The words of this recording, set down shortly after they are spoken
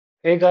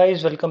Hey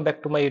guys, welcome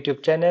back to my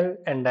YouTube channel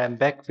and I am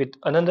back with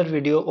another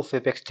video of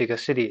Apex Trigger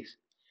series.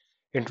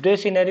 In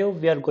today's scenario,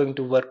 we are going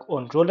to work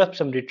on roll-up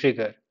summary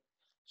trigger.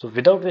 So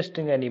without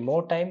wasting any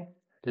more time,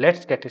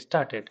 let's get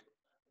started.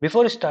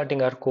 Before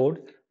starting our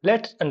code,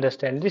 let's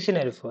understand the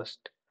scenario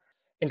first.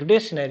 In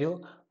today's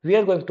scenario, we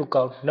are going to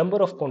count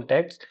number of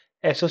contacts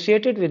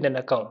associated with an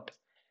account.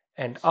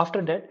 And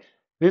after that,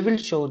 we will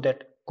show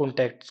that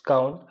contacts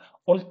count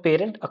on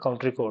parent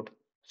account record.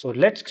 So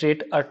let's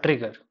create a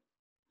trigger.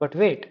 But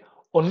wait,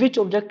 on which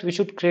object we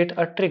should create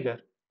a trigger?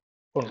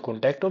 On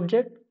contact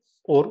object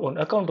or on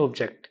account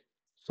object?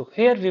 So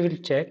here we will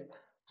check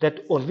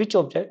that on which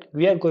object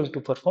we are going to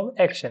perform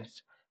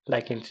actions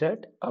like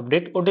insert,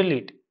 update or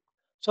delete.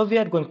 So we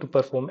are going to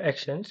perform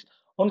actions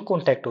on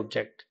contact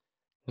object.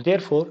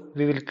 Therefore,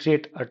 we will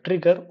create a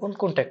trigger on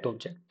contact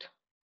object.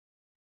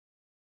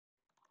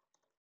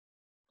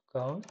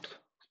 Count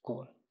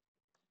call.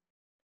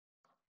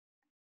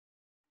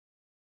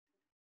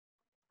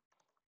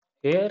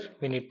 Here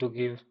we need to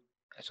give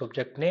as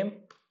object name,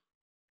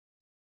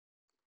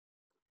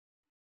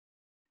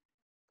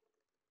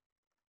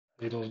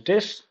 remove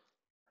this.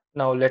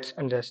 Now let's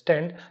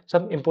understand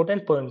some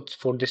important points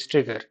for this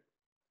trigger.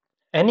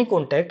 Any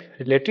contact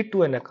related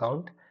to an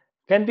account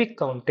can be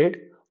counted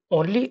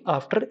only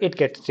after it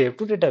gets saved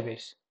to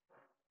database.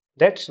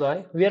 That's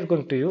why we are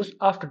going to use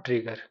after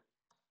trigger.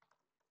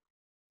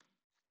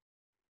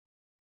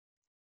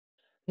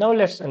 Now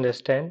let's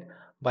understand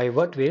by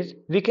what ways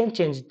we can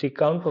change the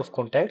count of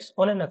contacts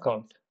on an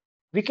account.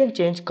 We can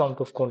change count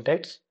of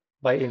contacts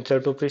by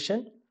insert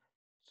operation.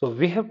 So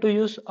we have to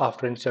use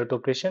after insert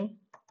operation.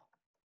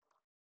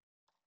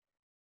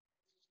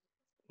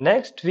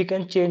 Next, we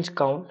can change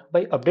count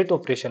by update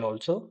operation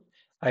also.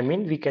 I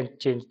mean, we can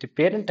change the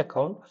parent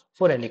account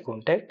for any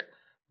contact.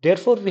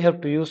 Therefore, we have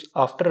to use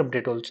after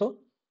update also.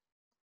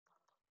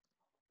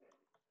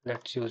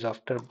 Let's use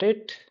after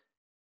update.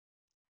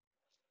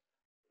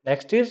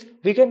 Next is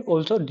we can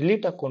also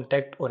delete a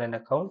contact on an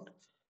account.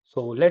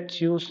 So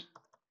let's use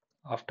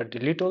after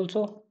delete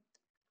also.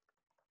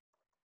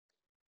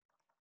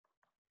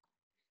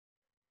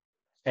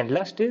 And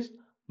last is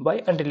by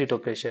undelete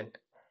operation.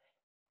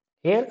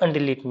 Here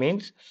undelete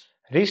means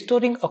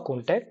restoring a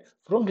contact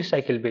from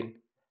recycle bin.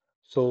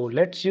 So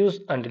let's use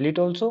undelete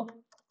also.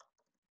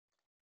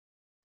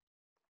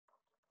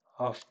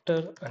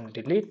 After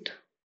undelete.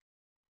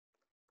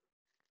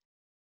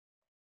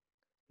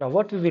 Now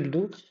what we will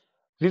do,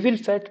 we will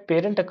fetch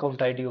parent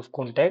account ID of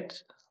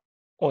contacts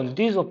on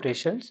these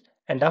operations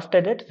and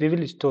after that we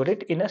will store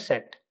it in a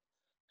set.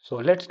 So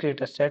let's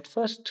create a set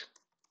first.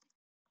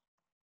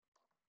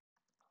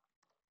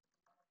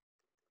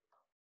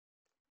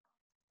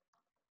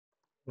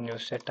 New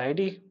set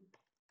ID,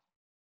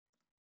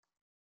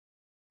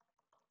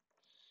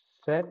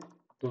 set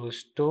to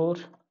store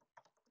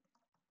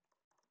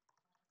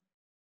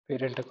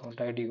parent account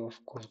ID of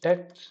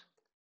contacts.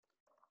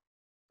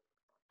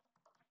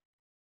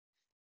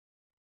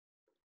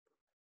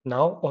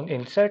 Now on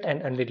insert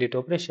and undelete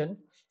operation,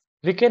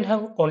 we can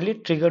have only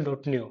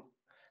trigger.new.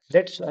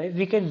 That's why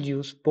we can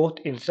use both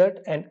insert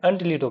and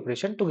undelete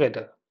operation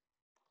together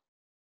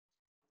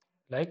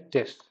like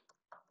this.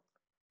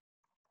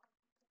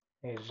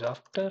 Is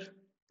after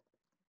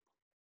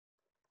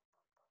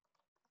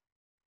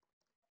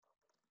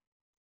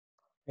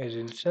is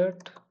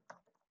insert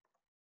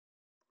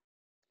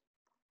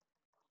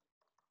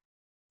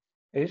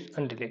is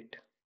undelete.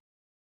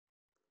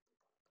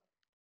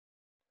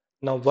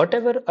 Now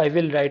whatever I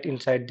will write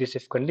inside this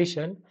if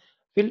condition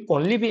will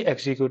only be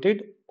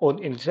executed on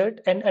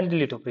insert and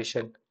undelete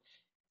operation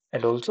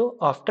and also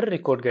after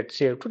record gets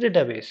saved to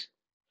database.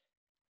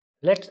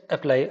 Let's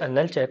apply a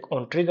null check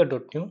on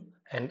trigger.new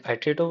and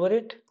iterate over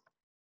it.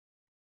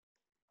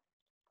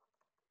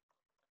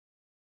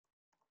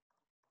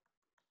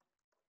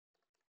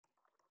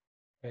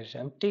 Is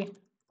empty.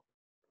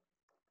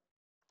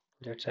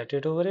 Let's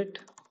iterate over it.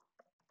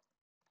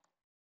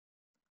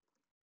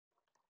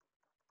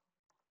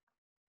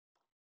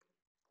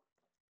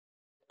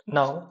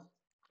 Now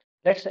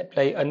let's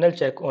apply a null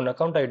check on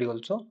account ID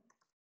also.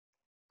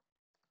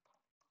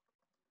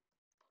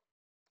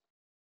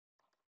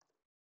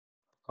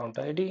 Account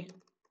ID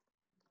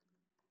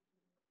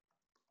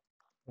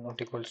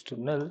not equals to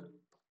null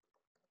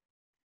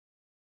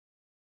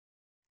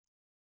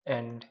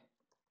and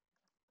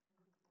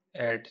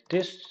add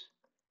this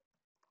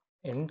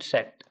in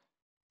set.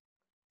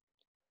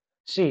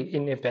 See,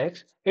 in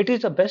Apex, it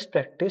is a best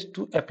practice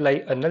to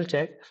apply a null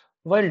check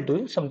while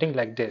doing something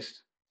like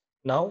this.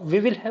 Now we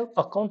will have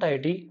account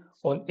ID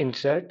on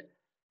insert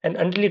and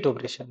undelete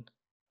operation.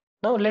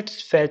 Now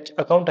let's fetch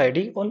account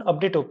ID on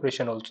update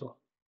operation also.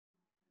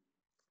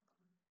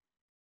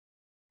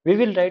 We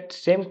will write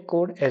same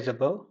code as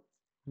above,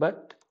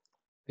 but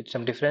with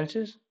some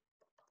differences.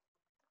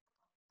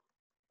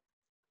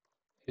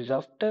 Is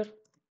after,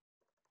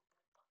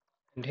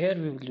 and here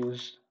we will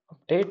use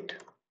update.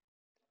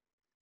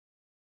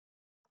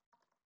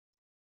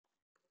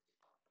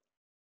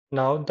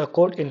 Now the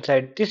code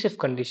inside this if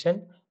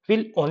condition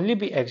will only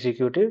be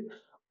executed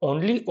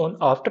only on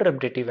after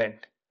update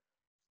event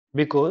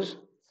because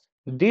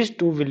these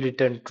two will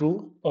return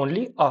true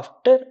only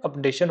after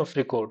updation of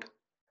record.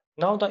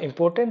 Now the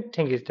important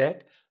thing is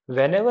that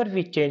whenever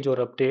we change or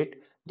update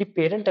the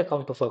parent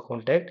account of a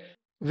contact,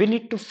 we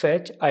need to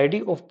fetch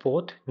ID of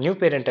both new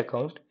parent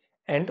account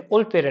and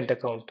old parent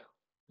account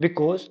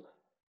because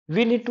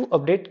we need to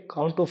update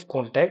count of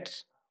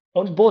contacts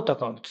on both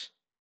accounts.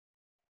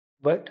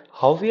 But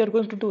how we are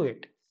going to do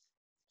it?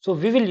 So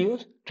we will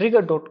use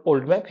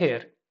trigger.oldMap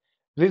here.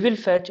 We will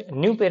fetch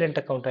new parent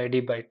account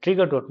ID by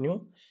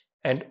trigger.new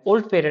and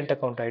old parent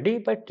account ID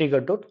by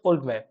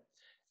trigger.oldMap.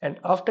 And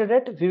after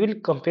that, we will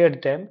compare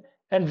them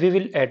and we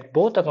will add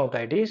both account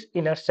IDs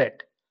in our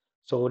set.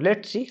 So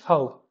let's see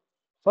how.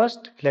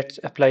 First, let's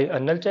apply a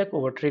null check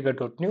over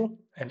trigger.new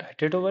and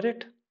iterate over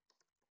it.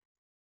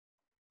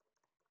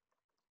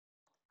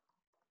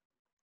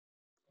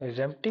 Is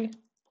empty.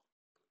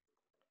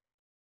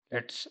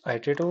 Let's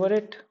iterate over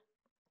it.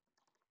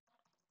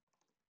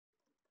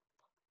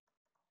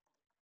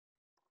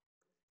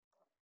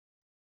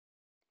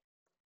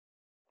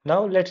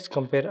 Now let's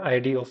compare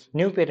ID of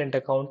new parent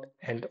account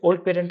and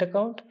old parent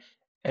account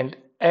and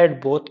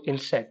add both in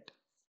set.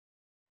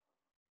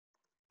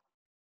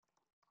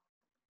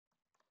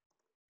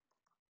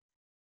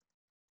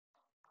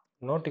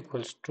 Not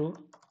equals true.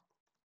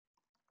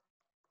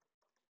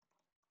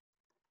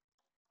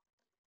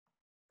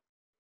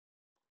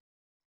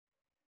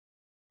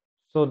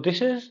 So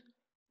this is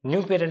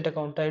new parent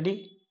account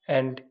ID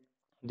and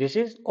this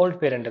is old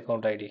parent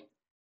account ID.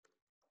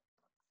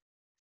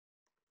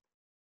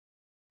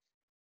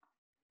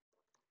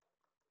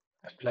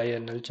 Apply a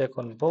null check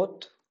on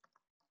both.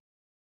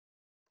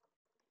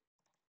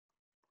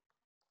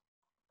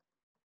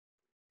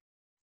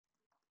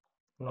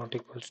 Not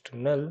equals to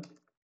null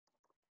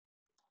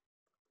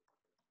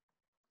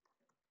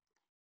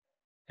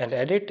and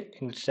add it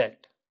in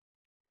set.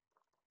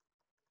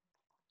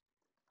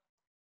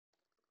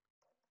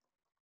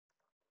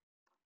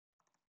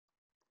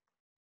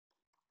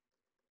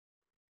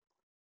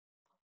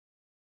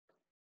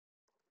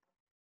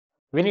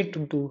 We need to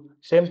do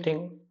same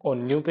thing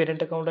on new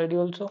parent account ID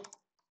also.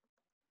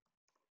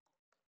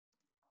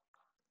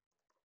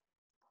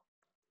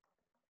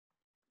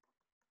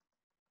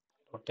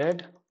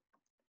 Noted.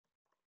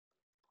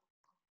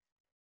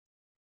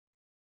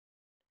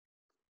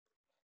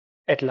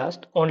 At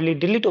last, only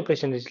delete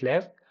operation is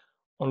left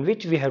on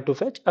which we have to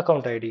fetch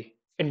account ID.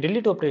 In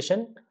delete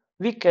operation,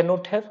 we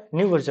cannot have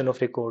new version of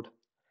record.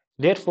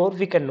 Therefore,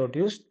 we cannot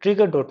use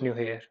trigger.new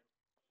here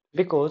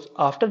because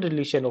after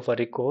deletion of a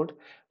record,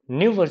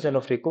 new version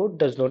of record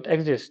does not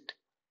exist.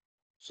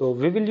 So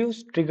we will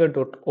use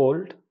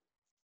trigger.old.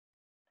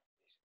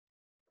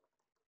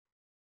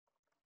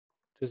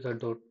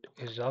 Trigger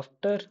is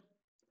after.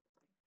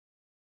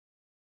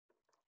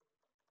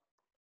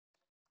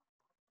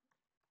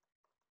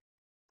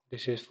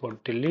 This is for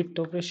delete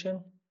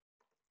operation.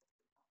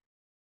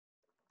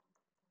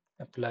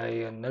 Apply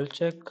a null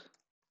check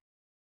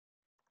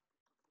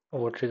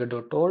over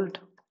trigger.old.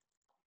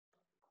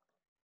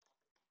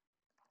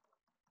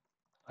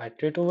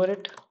 Iterate over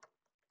it.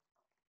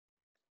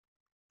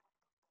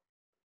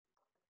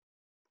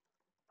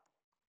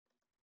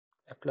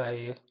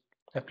 Apply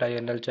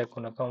a null check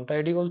on account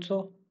ID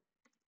also.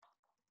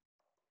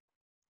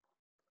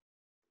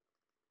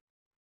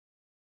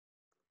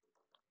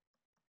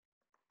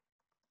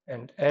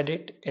 And add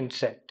it in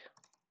set.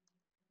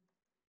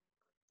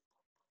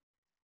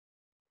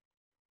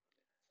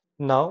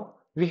 Now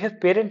we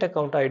have parent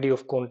account ID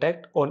of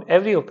contact on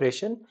every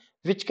operation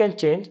which can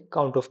change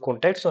count of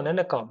contacts on an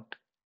account.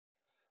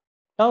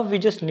 Now we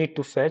just need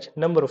to fetch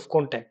number of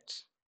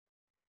contacts.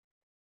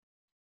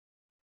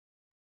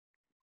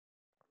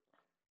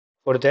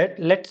 For that,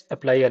 let's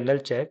apply a null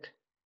check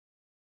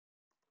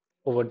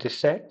over this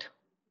set.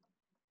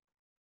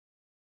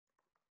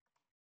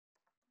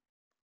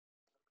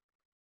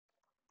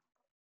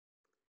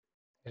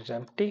 Is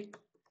empty.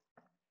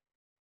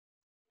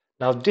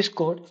 Now this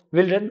code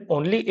will run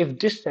only if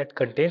this set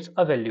contains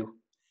a value.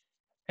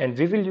 And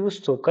we will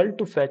use circle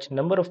to fetch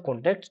number of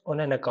contacts on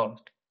an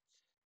account.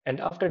 And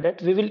after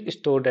that, we will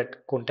store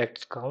that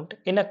contacts count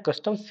in a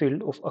custom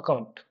field of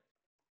account.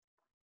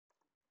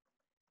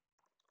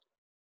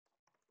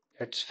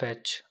 Let's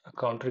fetch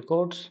account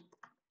records.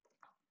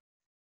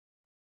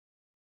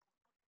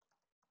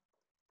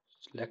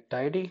 Select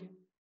ID.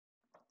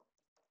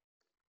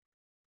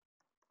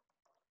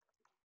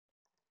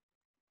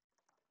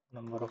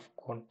 Number of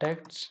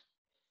contacts.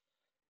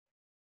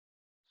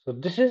 So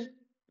this is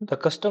the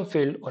custom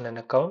field on an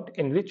account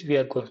in which we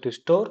are going to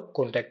store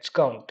contacts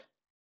count.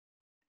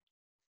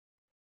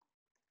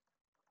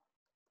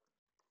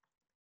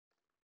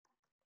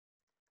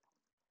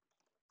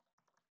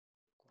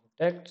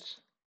 Contacts.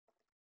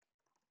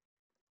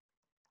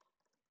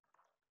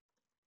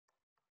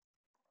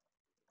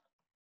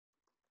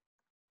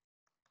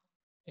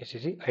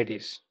 ACC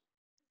IDs.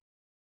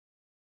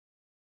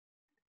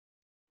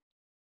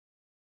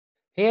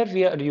 Here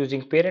we are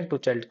using parent to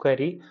child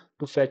query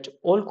to fetch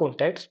all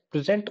contacts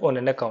present on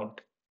an account.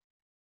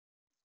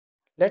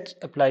 Let's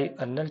apply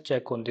a null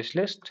check on this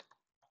list.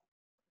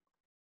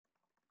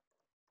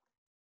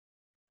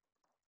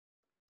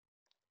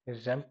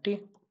 Is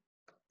empty.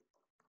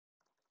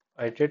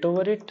 Iterate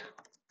over it.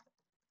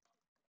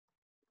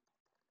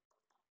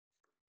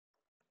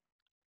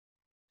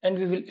 And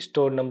we will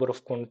store number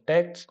of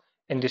contacts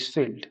in this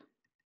field.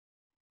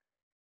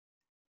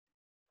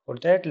 For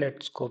that,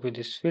 let's copy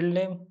this field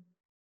name,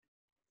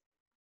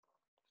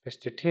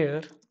 paste it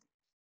here,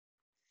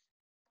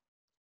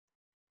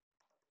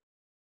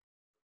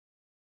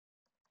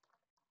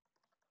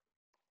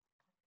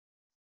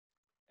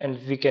 and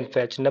we can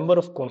fetch number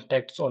of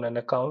contacts on an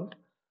account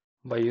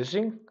by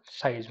using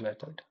size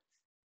method.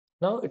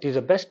 Now it is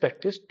a best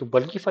practice to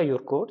bulkify your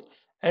code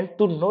and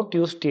to not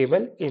use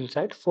TML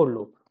inside for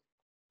loop.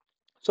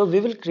 So we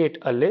will create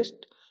a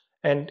list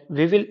and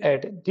we will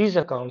add these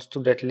accounts to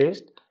that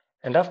list,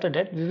 and after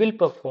that we will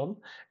perform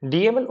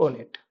DML on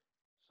it.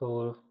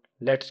 So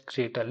let's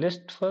create a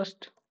list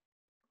first.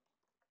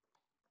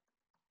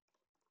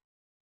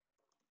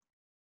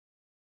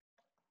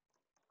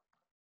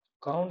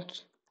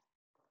 Accounts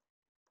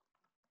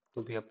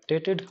to be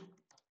updated.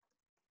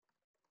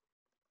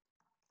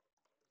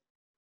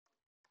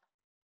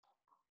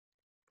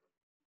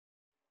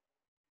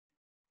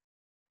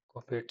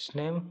 Copy its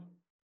name.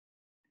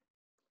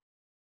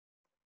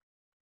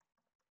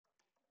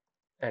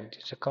 Add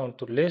this account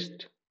to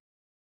list.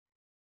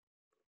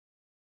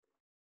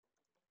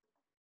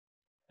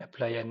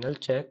 Apply a null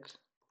check.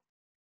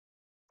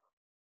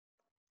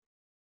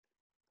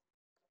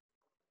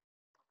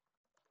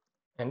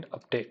 And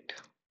update.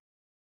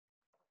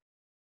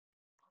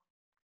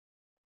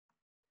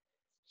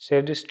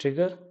 Save this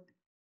trigger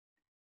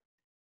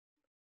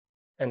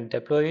and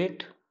deploy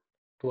it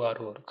to our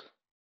org.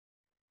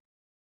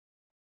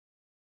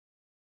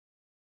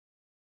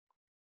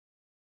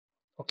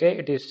 Okay,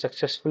 it is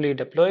successfully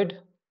deployed.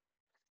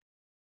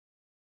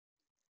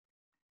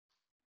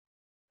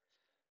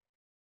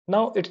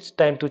 Now it's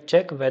time to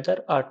check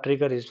whether our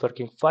trigger is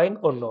working fine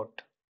or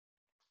not.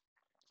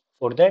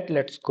 For that,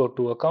 let's go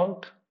to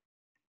account.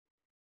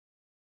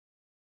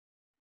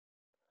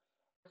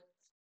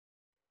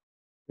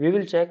 We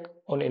will check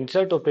on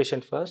insert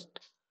operation first.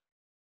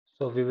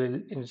 So we will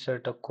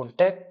insert a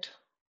contact.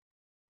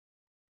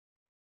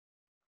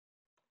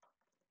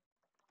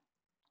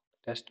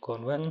 Test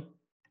con 1.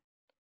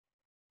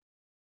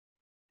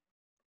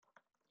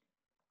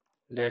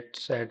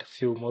 Let's add a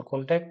few more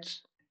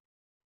contacts.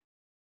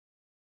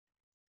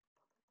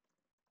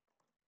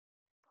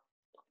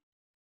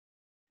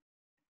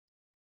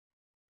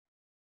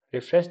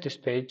 Refresh this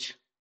page.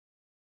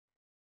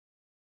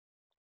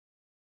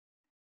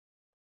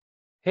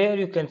 Here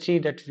you can see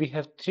that we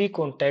have 3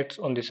 contacts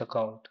on this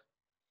account.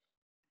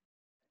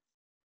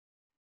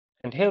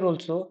 And here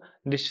also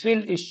this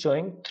field is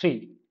showing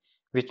 3,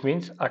 which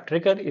means our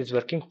trigger is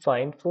working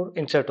fine for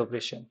insert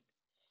operation.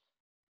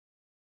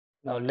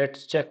 Now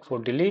let's check for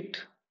delete.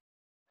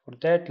 For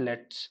that,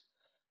 let's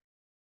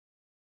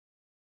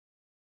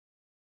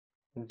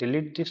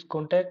delete this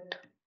contact.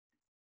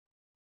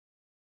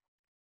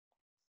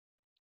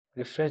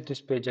 Refresh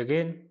this page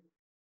again.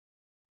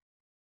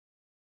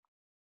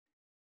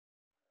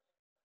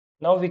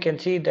 Now we can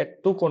see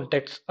that 2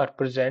 contacts are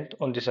present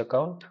on this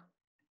account.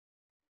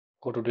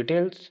 Go to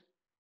details,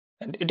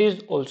 and it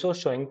is also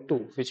showing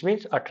 2, which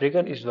means our trigger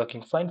is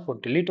working fine for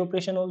delete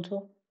operation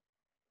also.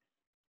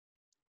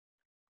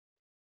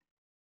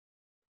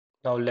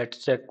 Now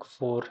let's check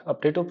for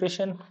update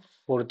operation.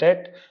 For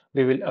that,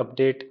 we will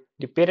update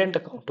the parent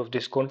account of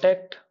this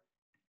contact.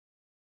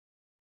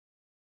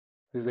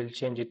 We will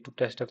change it to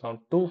test account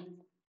 2.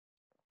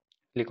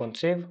 Click on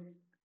save.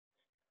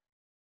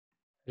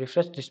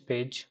 Refresh this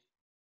page.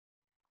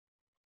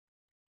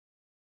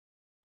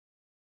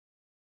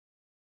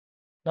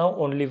 Now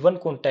only one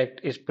contact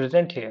is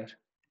present here.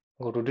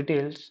 Go to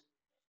details,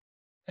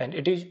 and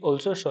it is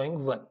also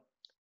showing 1.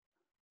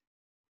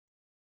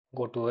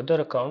 Go to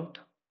other account,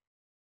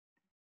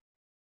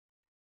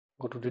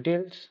 go to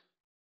details,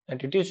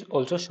 and it is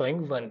also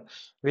showing 1,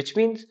 which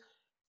means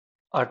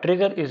our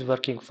trigger is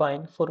working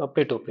fine for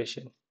update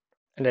operation.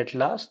 And at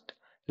last,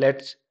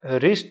 let's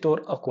restore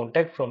a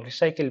contact from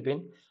recycle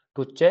bin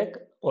to check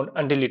on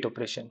undelete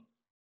operation.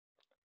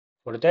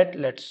 For that,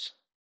 let's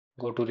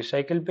go to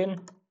recycle bin.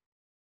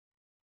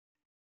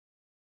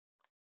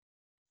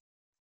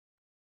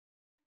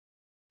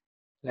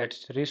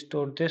 Let's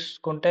restore this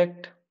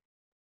contact.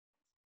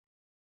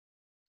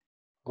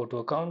 Go to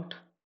account,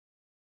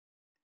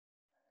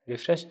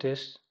 refresh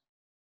this,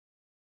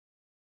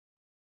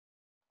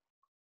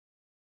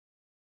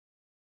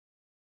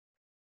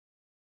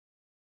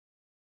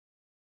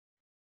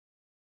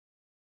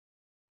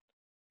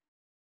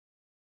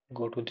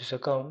 go to this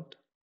account.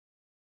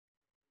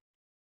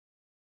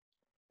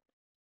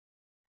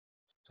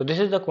 So this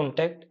is the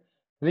contact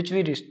which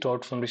we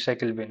restored from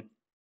recycle bin.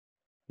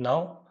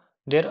 Now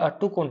there are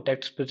 2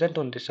 contacts present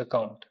on this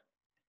account.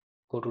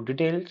 Go to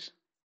details,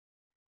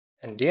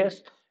 and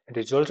yes, it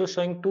is also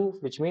showing 2,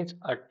 which means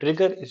our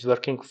trigger is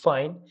working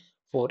fine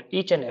for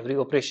each and every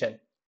operation.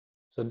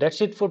 So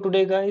that's it for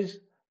today, guys.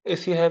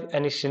 If you have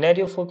any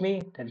scenario for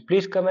me, then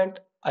please comment.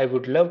 I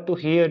would love to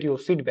hear your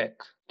feedback.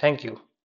 Thank you.